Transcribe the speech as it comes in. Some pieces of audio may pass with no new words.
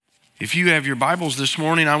If you have your Bibles this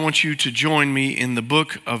morning, I want you to join me in the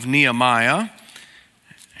book of Nehemiah.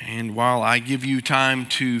 And while I give you time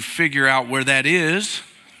to figure out where that is,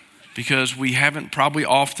 because we haven't probably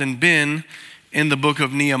often been in the book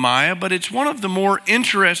of Nehemiah, but it's one of the more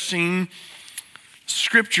interesting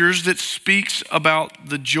scriptures that speaks about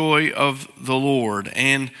the joy of the Lord.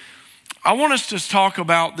 And I want us to talk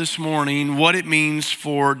about this morning what it means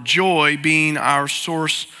for joy being our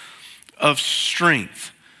source of strength.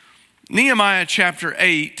 Nehemiah chapter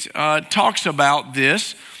 8 talks about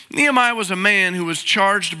this. Nehemiah was a man who was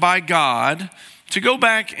charged by God to go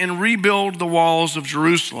back and rebuild the walls of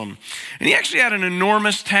Jerusalem. And he actually had an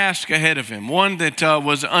enormous task ahead of him, one that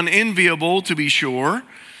was unenviable to be sure,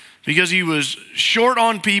 because he was short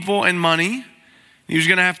on people and money. He was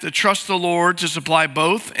going to have to trust the Lord to supply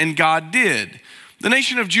both, and God did. The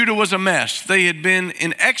nation of Judah was a mess. They had been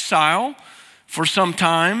in exile for some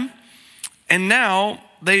time, and now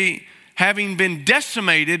they, having been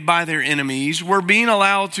decimated by their enemies, were being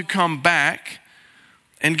allowed to come back,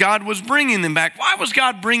 and God was bringing them back. Why was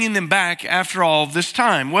God bringing them back after all this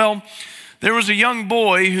time? Well, there was a young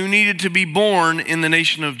boy who needed to be born in the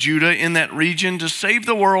nation of Judah in that region to save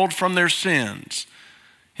the world from their sins.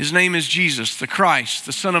 His name is Jesus, the Christ,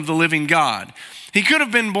 the Son of the living God. He could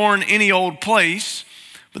have been born any old place,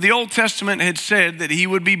 but the Old Testament had said that he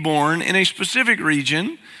would be born in a specific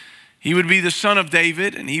region. He would be the son of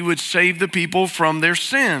David, and he would save the people from their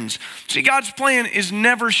sins. See, God's plan is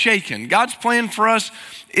never shaken. God's plan for us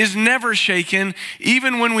is never shaken,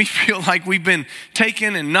 even when we feel like we've been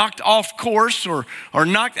taken and knocked off course or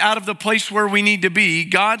knocked out of the place where we need to be.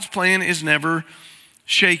 God's plan is never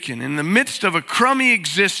shaken. In the midst of a crummy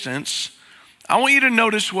existence, I want you to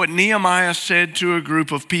notice what Nehemiah said to a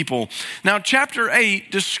group of people. Now, chapter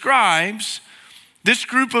 8 describes this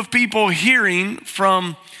group of people hearing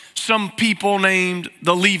from some people named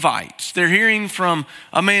the Levites. They're hearing from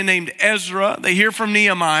a man named Ezra. They hear from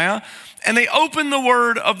Nehemiah, and they open the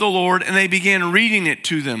word of the Lord and they begin reading it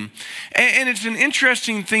to them. And it's an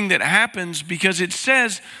interesting thing that happens because it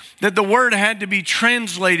says that the word had to be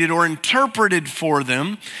translated or interpreted for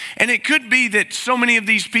them. And it could be that so many of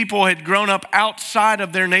these people had grown up outside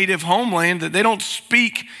of their native homeland that they don't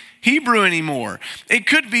speak Hebrew anymore. It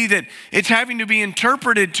could be that it's having to be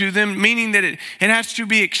interpreted to them, meaning that it has to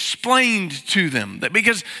be explained to them. That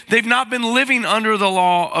because they've not been living under the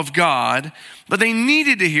law of God, but they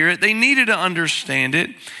needed to hear it, they needed to understand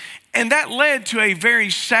it. And that led to a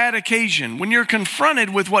very sad occasion. When you're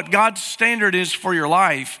confronted with what God's standard is for your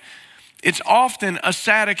life, it's often a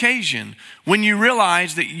sad occasion when you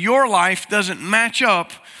realize that your life doesn't match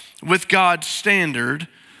up with God's standard.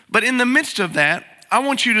 But in the midst of that, I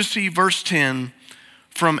want you to see verse 10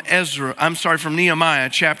 from Nehemiah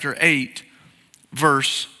chapter 8,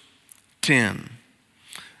 verse 10.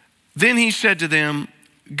 Then he said to them,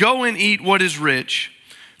 "Go and eat what is rich,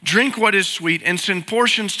 drink what is sweet, and send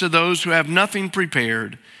portions to those who have nothing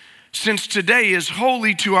prepared, since today is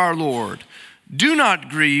holy to our Lord. Do not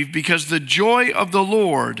grieve, because the joy of the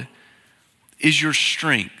Lord is your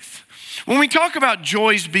strength." When we talk about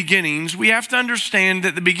joy's beginnings, we have to understand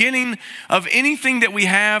that the beginning of anything that we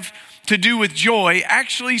have to do with joy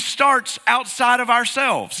actually starts outside of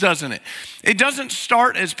ourselves, doesn't it? It doesn't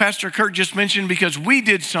start, as Pastor Kirk just mentioned, because we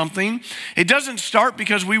did something. It doesn't start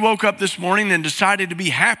because we woke up this morning and decided to be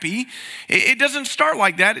happy. It doesn't start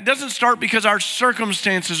like that. It doesn't start because our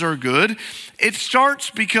circumstances are good. It starts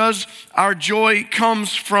because our joy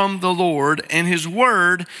comes from the Lord and His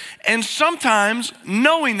Word. And sometimes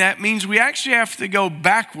knowing that means we actually have to go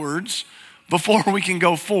backwards before we can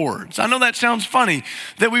go forwards. I know that sounds funny,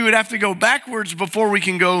 that we would have to go backwards before we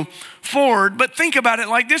can go forward, but think about it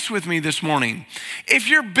like this with me this morning. If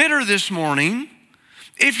you're bitter this morning,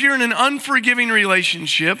 if you're in an unforgiving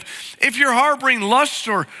relationship, if you're harboring lust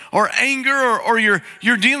or anger or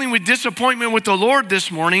you're dealing with disappointment with the Lord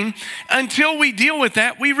this morning, until we deal with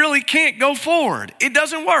that, we really can't go forward. It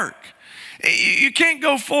doesn't work. You can't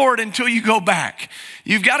go forward until you go back.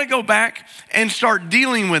 You've got to go back and start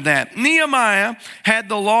dealing with that. Nehemiah had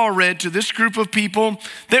the law read to this group of people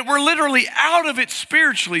that were literally out of it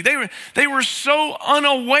spiritually. They were so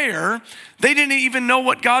unaware, they didn't even know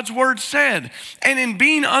what God's word said. And in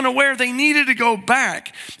being unaware, they needed to go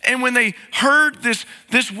back. And when they heard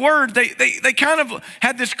this word, they kind of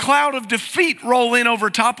had this cloud of defeat roll in over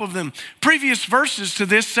top of them. Previous verses to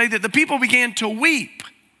this say that the people began to weep.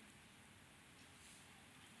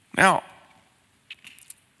 Now,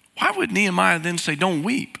 why would Nehemiah then say, "Don't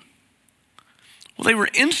weep"? Well, they were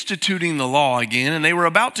instituting the law again, and they were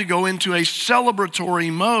about to go into a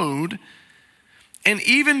celebratory mode. And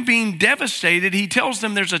even being devastated, he tells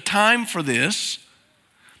them there's a time for this,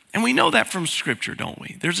 And we know that from Scripture, don't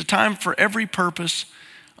we? There's a time for every purpose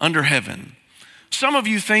under heaven. Some of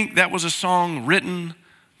you think that was a song written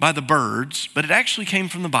by the Byrds, but it actually came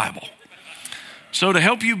from the Bible. So to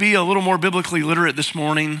help you be a little more biblically literate this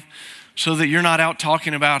morning, so that you're not out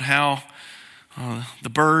talking about how the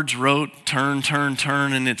Byrds wrote turn, turn,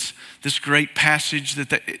 turn, and it's this great passage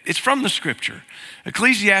it's from the Scripture.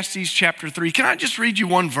 Ecclesiastes chapter 3. Can I just read you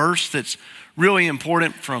one verse that's really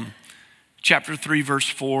important from chapter 3, verse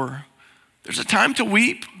 4? There's a time to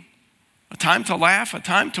weep, a time to laugh, a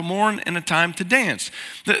time to mourn, and a time to dance.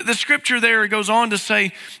 The Scripture there goes on to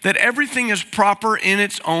say that everything is proper in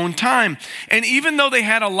its own time. And even though they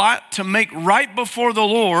had a lot to make right before the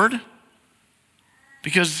Lord,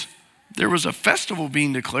 because there was a festival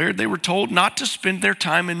being declared, they were told not to spend their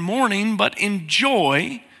time in mourning, but in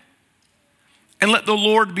joy, and let the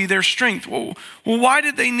Lord be their strength. Well, why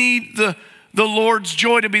did they need the Lord's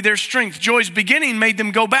joy to be their strength? Joy's beginning made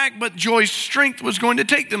them go back, but joy's strength was going to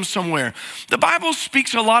take them somewhere. The Bible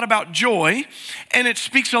speaks a lot about joy, and it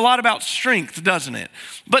speaks a lot about strength, doesn't it?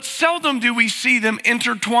 But seldom do we see them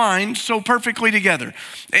intertwined so perfectly together.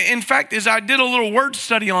 In fact, as I did a little word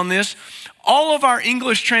study on this, all of our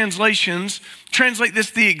English translations translate this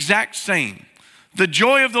the exact same. The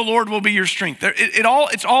joy of the Lord will be your strength.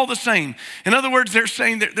 It's all the same. In other words, they're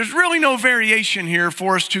saying that there's really no variation here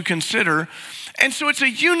for us to consider. And so it's a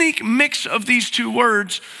unique mix of these two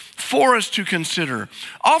words for us to consider.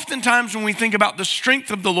 Oftentimes when we think about the strength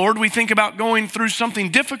of the Lord, we think about going through something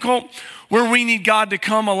difficult where we need God to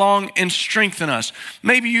come along and strengthen us.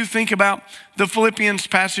 Maybe you think about the Philippians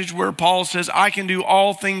passage where Paul says, I can do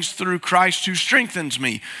all things through Christ who strengthens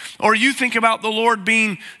me. Or you think about the Lord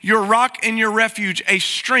being your rock and your refuge, a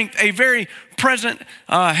strength, a very present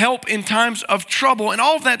help in times of trouble. And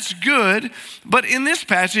all of that's good. But in this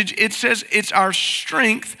passage, it says it's our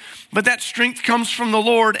strength, but that strength comes from the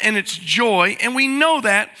Lord and it's joy. And we know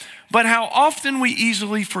that, but how often we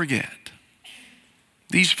easily forget.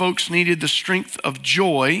 These folks needed the strength of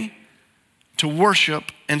joy to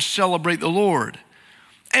worship and celebrate the Lord.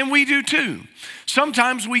 And we do too.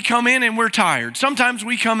 Sometimes we come in and we're tired. Sometimes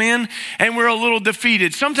we come in and we're a little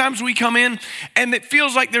defeated. Sometimes we come in and it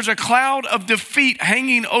feels like there's a cloud of defeat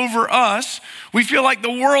hanging over us. We feel like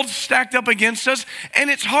the world's stacked up against us, and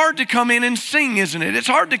it's hard to come in and sing, isn't it? It's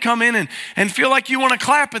hard to come in and feel like you want to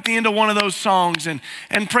clap at the end of one of those songs and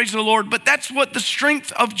praise the Lord. But that's what the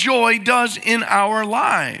strength of joy does in our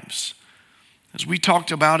lives. As we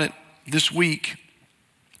talked about it this week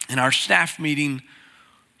in our staff meeting,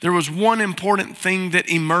 there was one important thing that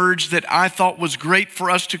emerged that I thought was great for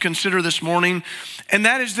us to consider this morning, and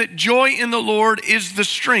that is that joy in the Lord is the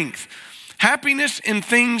strength. Happiness in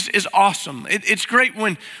things is awesome. It's great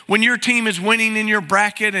when your team is winning in your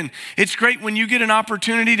bracket, and it's great when you get an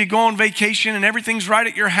opportunity to go on vacation and everything's right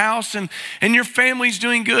at your house and your family's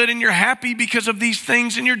doing good and you're happy because of these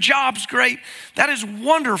things and your job's great. That is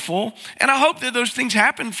wonderful, and I hope that those things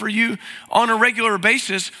happen for you on a regular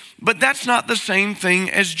basis, but that's not the same thing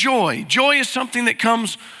as joy. Joy is something that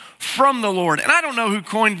comes from the Lord. And I don't know who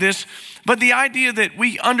coined this, but the idea that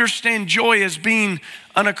we understand joy as being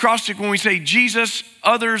an acrostic when we say Jesus,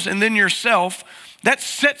 others, and then yourself, that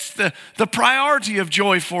sets the priority of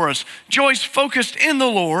joy for us. Joy's focused in the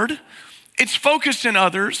Lord, it's focused in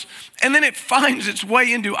others, and then it finds its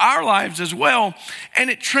way into our lives as well,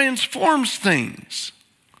 and it transforms things.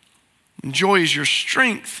 And joy is your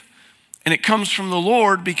strength, and it comes from the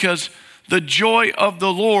Lord because the joy of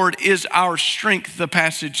the Lord is our strength, the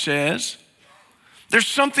passage says. There's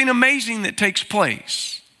something amazing that takes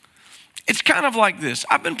place. It's kind of like this.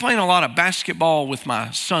 I've been playing a lot of basketball with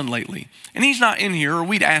my son lately, and he's not in here, or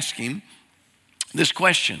we'd ask him this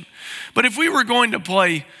question. But if we were going to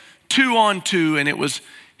play 2-on-2, and it was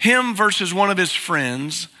him versus one of his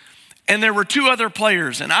friends, and there were two other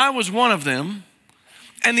players, and I was one of them,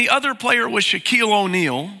 and the other player was Shaquille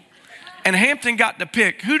O'Neal, and Hampton got to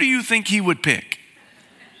pick, who do you think he would pick?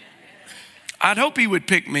 I'd hope he would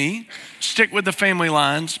pick me, stick with the family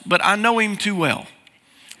lines, but I know him too well.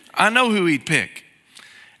 I know who he'd pick.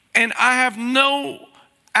 And I have no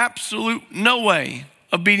way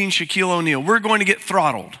of beating Shaquille O'Neal. We're going to get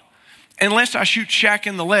throttled unless I shoot Shaq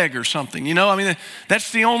in the leg or something. You know, I mean,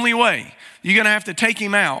 that's the only way. You're going to have to take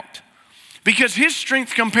him out. Because his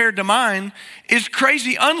strength compared to mine is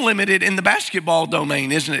crazy unlimited in the basketball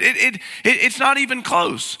domain, isn't it? It's not even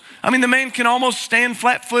close. I mean, the man can almost stand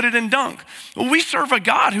flat-footed and dunk. Well, we serve a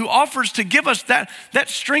God who offers to give us that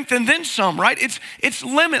strength and then some, right? It's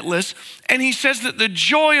limitless. And he says that the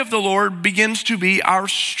joy of the Lord begins to be our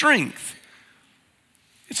strength.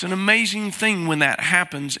 It's an amazing thing when that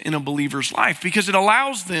happens in a believer's life because it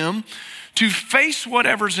allows them to face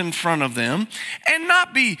whatever's in front of them and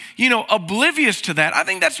not be, oblivious to that. I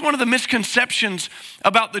think that's one of the misconceptions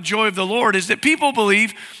about the joy of the Lord is that people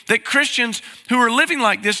believe that Christians who are living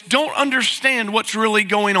like this don't understand what's really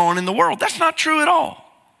going on in the world. That's not true at all.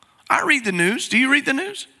 I read the news. Do you read the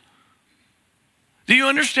news? Do you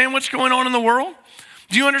understand what's going on in the world?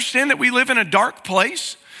 Do you understand that we live in a dark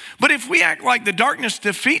place? But if we act like the darkness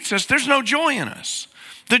defeats us, there's no joy in us.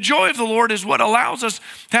 The joy of the Lord is what allows us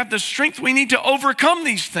to have the strength we need to overcome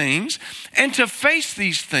these things and to face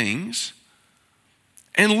these things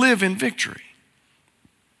and live in victory.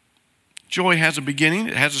 Joy has a beginning,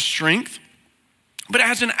 it has a strength, but it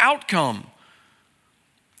has an outcome.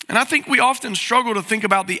 And I think we often struggle to think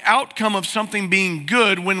about the outcome of something being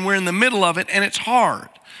good when we're in the middle of it and it's hard.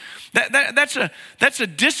 That's a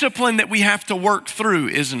discipline that we have to work through,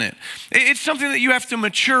 isn't it? It's something that you have to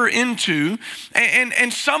mature into.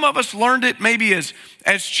 And some of us learned it maybe as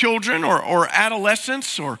children or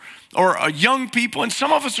adolescents or young people. And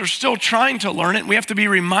some of us are still trying to learn it. And we have to be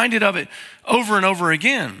reminded of it over and over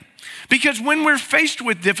again. Because when we're faced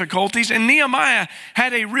with difficulties, and Nehemiah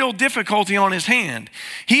had a real difficulty on his hand.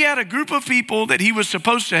 He had a group of people that he was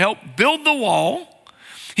supposed to help build the wall.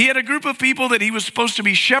 He had a group of people that he was supposed to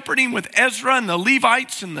be shepherding with Ezra and the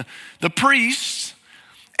Levites and the priests.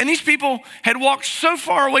 And these people had walked so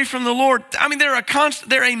far away from the Lord. I mean, they're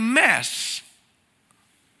a mess.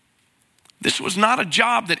 This was not a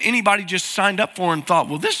job that anybody just signed up for and thought,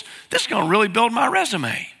 well, this is going to really build my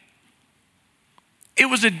resume. It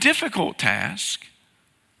was a difficult task.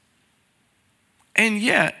 And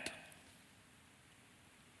yet,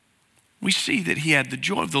 we see that he had the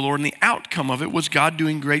joy of the Lord, and the outcome of it was God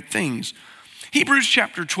doing great things. Hebrews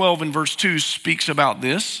chapter 12 and verse 2 speaks about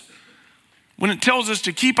this when it tells us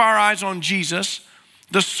to keep our eyes on Jesus,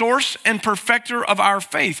 the source and perfecter of our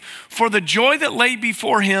faith. For the joy that lay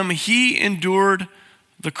before him, he endured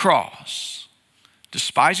the cross,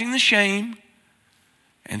 despising the shame,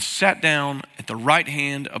 and sat down at the right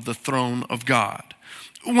hand of the throne of God.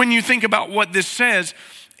 When you think about what this says,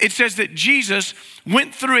 it says that Jesus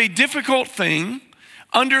went through a difficult thing,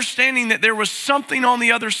 understanding that there was something on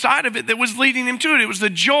the other side of it that was leading him to it. It was the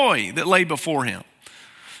joy that lay before him.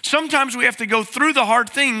 Sometimes we have to go through the hard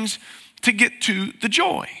things to get to the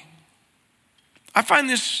joy. I find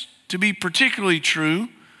this to be particularly true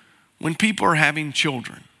when people are having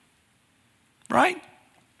children, right?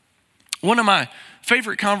 One of my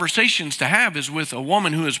favorite conversations to have is with a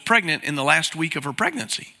woman who is pregnant in the last week of her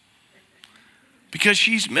pregnancy, because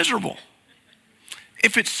she's miserable.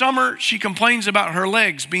 If it's summer, she complains about her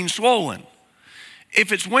legs being swollen.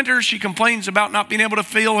 If it's winter, she complains about not being able to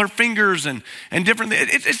feel her fingers and different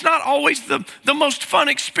things. It's not always the most fun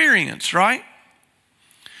experience, right?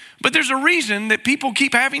 But there's a reason that people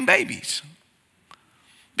keep having babies.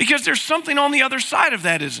 Because there's something on the other side of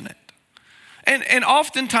that, isn't it? And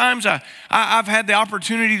oftentimes I've had the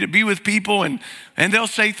opportunity to be with people and they'll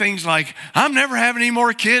say things like, I'm never having any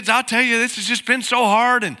more kids. I'll tell you, this has just been so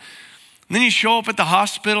hard. And then you show up at the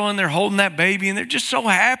hospital and they're holding that baby and they're just so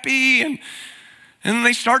happy. And then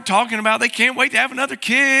they start talking about they can't wait to have another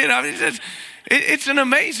kid. I mean, it's an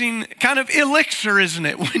amazing kind of elixir, isn't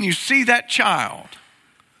it, when you see that child?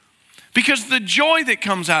 Because the joy that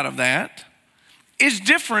comes out of that is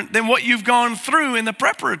different than what you've gone through in the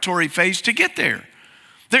preparatory phase to get there.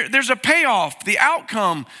 There's a payoff. The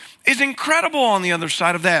outcome is incredible on the other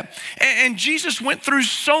side of that. And Jesus went through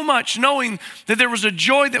so much knowing that there was a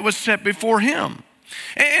joy that was set before him.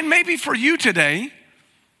 And maybe for you today,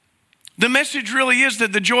 the message really is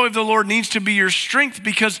that the joy of the Lord needs to be your strength,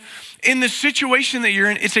 because in the situation that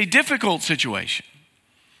you're in, it's a difficult situation.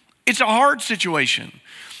 It's a hard situation.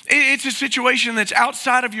 It's a situation that's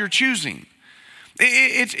outside of your choosing.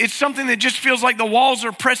 It's something that just feels like the walls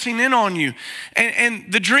are pressing in on you.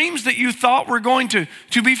 And the dreams that you thought were going to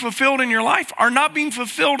be fulfilled in your life are not being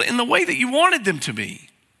fulfilled in the way that you wanted them to be.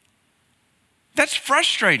 That's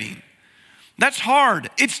frustrating. That's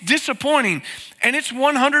hard. It's disappointing. And it's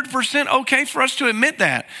 100% okay for us to admit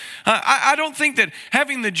that. I don't think that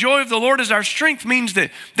having the joy of the Lord as our strength means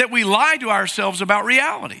that we lie to ourselves about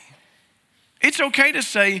reality. It's okay to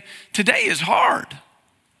say, today is hard.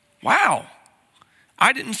 Wow.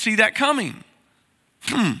 I didn't see that coming.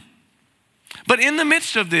 But in the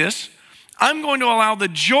midst of this, I'm going to allow the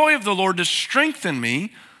joy of the Lord to strengthen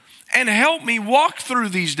me and help me walk through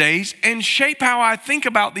these days and shape how I think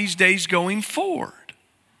about these days going forward.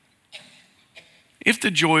 If the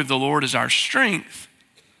joy of the Lord is our strength,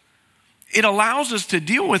 it allows us to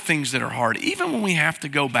deal with things that are hard, even when we have to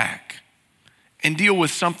go back and deal with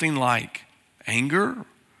something like anger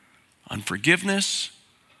unforgiveness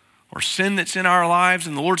or sin that's in our lives,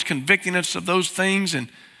 and the Lord's convicting us of those things.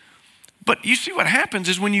 But you see what happens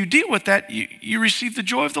is when you deal with that, you receive the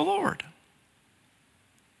joy of the Lord.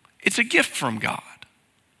 It's a gift from God.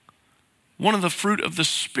 One of the fruit of the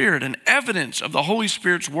Spirit, and evidence of the Holy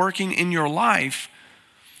Spirit's working in your life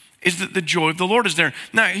is that the joy of the Lord is there.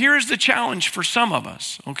 Now, here is the challenge for some of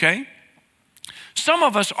us, okay? Some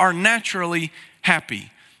of us are naturally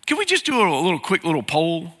happy. Can we just do a quick little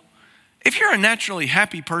poll? If you're a naturally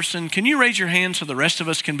happy person, can you raise your hand so the rest of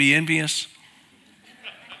us can be envious?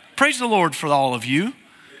 Praise the Lord for all of you.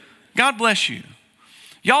 God bless you.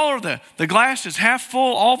 Y'all are the glass is half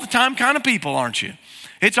full all the time kind of people, aren't you?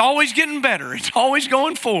 It's always getting better. It's always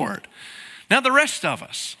going forward. Now the rest of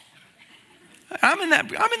us, I'm in that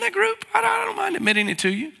group. I don't mind admitting it to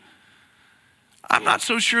you. I'm not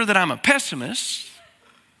so sure that I'm a pessimist,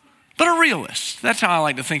 but a realist. That's how I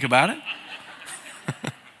like to think about it.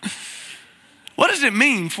 What does it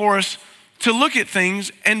mean for us to look at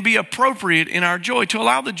things and be appropriate in our joy, to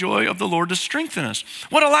allow the joy of the Lord to strengthen us?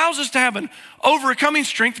 What allows us to have an overcoming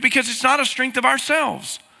strength, because it's not a strength of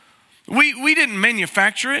ourselves. We didn't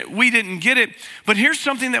manufacture it. We didn't get it. But here's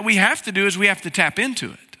something that we have to do is we have to tap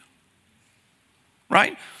into it,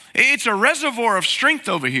 right? It's a reservoir of strength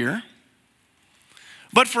over here.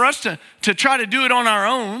 But for us to try to do it on our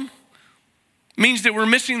own means that we're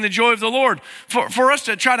missing the joy of the Lord. For us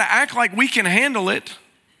to try to act like we can handle it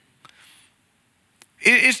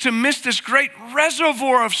is to miss this great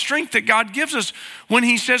reservoir of strength that God gives us when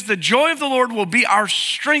he says the joy of the Lord will be our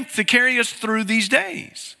strength to carry us through these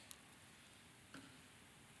days.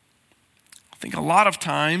 I think a lot of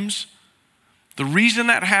times the reason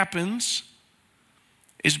that happens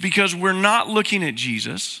is because we're not looking at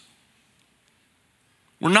Jesus.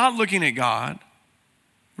 We're not looking at God.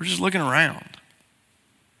 We're just looking around.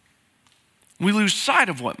 We lose sight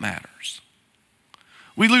of what matters.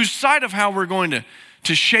 We lose sight of how we're going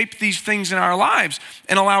to shape these things in our lives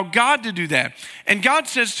and allow God to do that. And God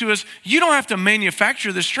says to us, you don't have to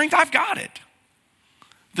manufacture this strength. I've got it.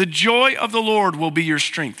 The joy of the Lord will be your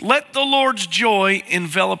strength. Let the Lord's joy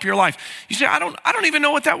envelop your life. You say, I don't even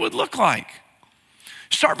know what that would look like.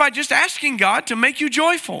 Start by just asking God to make you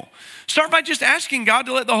joyful. Start by just asking God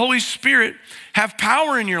to let the Holy Spirit have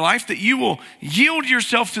power in your life, that you will yield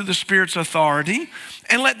yourself to the Spirit's authority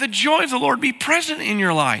and let the joy of the Lord be present in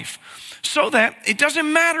your life, so that it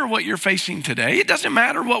doesn't matter what you're facing today. It doesn't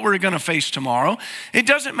matter what we're going to face tomorrow. It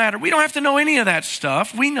doesn't matter. We don't have to know any of that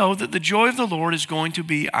stuff. We know that the joy of the Lord is going to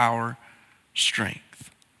be our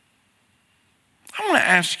strength. I want to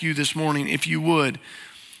ask you this morning, if you would,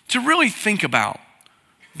 to really think about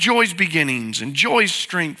joy's beginnings and joy's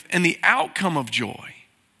strength and the outcome of joy.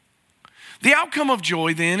 The outcome of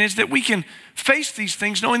joy then is that we can face these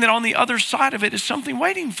things knowing that on the other side of it is something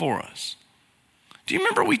waiting for us. Do you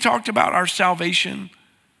remember we talked about our salvation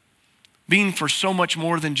being for so much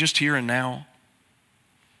more than just here and now?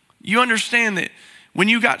 You understand that when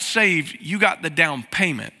you got saved, you got the down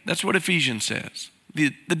payment. That's what Ephesians says.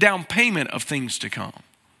 The down payment of things to come.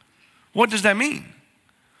 What does that mean?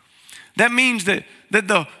 That means that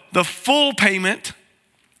the full payment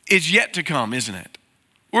is yet to come, isn't it?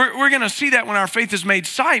 We're going to see that when our faith is made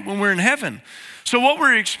sight, when we're in heaven. So what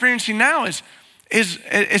we're experiencing now is as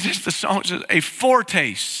the song says, a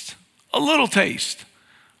foretaste, a little taste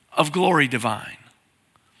of glory divine.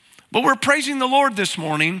 But we're praising the Lord this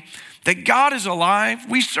morning that God is alive.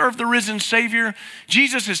 We serve the risen Savior.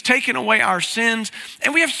 Jesus has taken away our sins,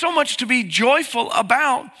 and we have so much to be joyful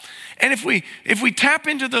about. And if we tap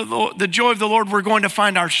into the joy of the Lord, we're going to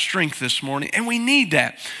find our strength this morning, and we need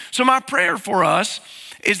that. So my prayer for us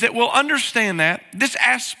is that we'll understand that this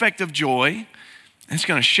aspect of joy, and it's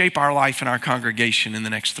going to shape our life and our congregation in the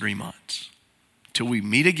next 3 months till we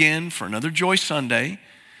meet again for another Joy Sunday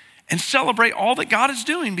and celebrate all that God is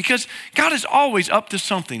doing, because God is always up to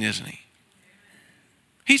something, isn't he?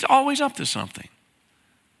 He's always up to something.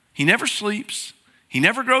 He never sleeps. He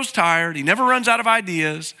never grows tired. He never runs out of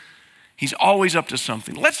ideas. He's always up to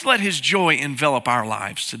something. Let's let his joy envelop our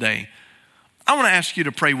lives today. I want to ask you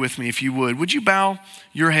to pray with me, if you would. Would you bow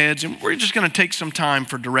your heads? And we're just going to take some time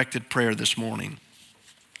for directed prayer this morning.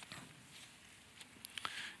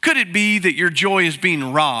 Could it be that your joy is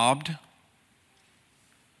being robbed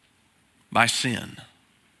by sin?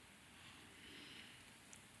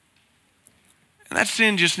 And that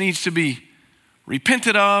sin just needs to be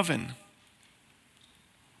repented of, and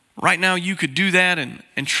right now you could do that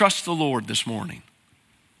and trust the Lord this morning.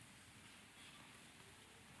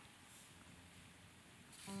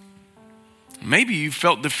 Maybe you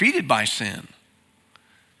felt defeated by sin.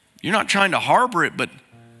 You're not trying to harbor it, but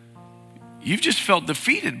you've just felt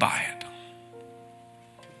defeated by it.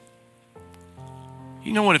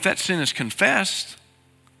 You know what? If that sin is confessed,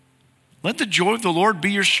 let the joy of the Lord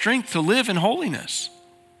be your strength to live in holiness.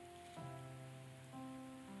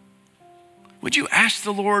 Would you ask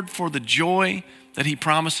the Lord for the joy that he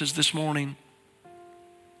promises this morning?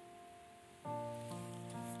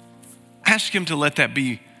 Ask him to let that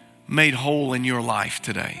be made whole in your life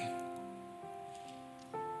today.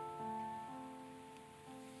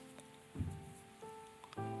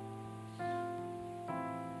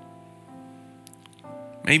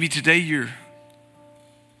 Maybe today you're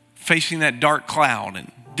facing that dark cloud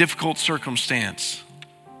and difficult circumstance.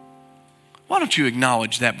 Why don't you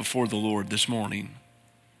acknowledge that before the Lord this morning?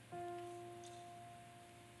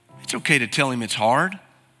 It's okay to tell him it's hard.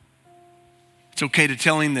 It's okay to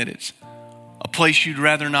tell him that it's a place you'd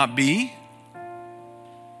rather not be.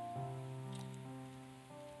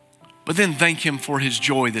 But then thank him for his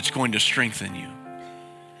joy that's going to strengthen you.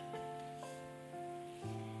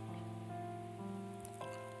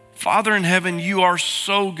 Father in heaven, you are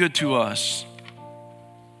so good to us.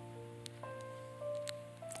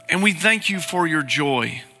 And we thank you for your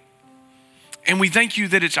joy. And we thank you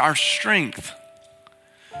that it's our strength.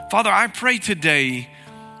 Father, I pray today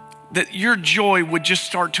that your joy would just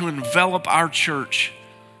start to envelop our church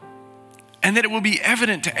and that it will be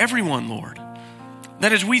evident to everyone, Lord.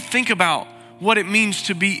 That as we think about what it means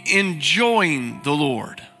to be enjoying the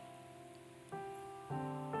Lord,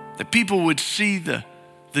 that people would see the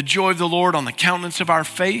joy of the Lord on the countenance of our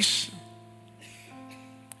face,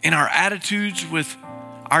 in our attitudes with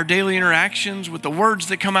our daily interactions, with the words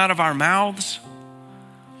that come out of our mouths.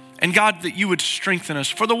 And God, that you would strengthen us.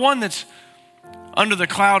 For the one that's under the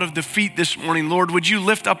cloud of defeat this morning, Lord, would you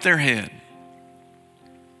lift up their head?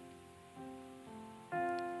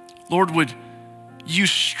 Lord, would you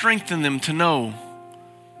strengthen them to know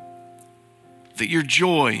that your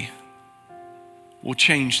joy will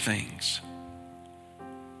change things.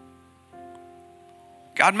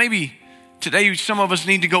 God, maybe today some of us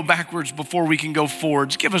need to go backwards before we can go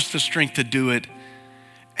forwards. Give us the strength to do it.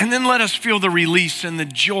 And then let us feel the release and the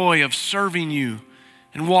joy of serving you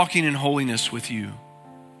and walking in holiness with you.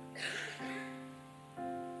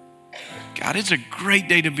 God, it's a great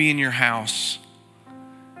day to be in your house.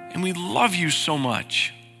 And we love you so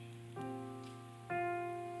much.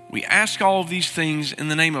 We ask all of these things in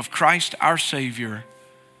the name of Christ our Savior.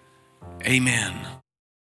 Amen.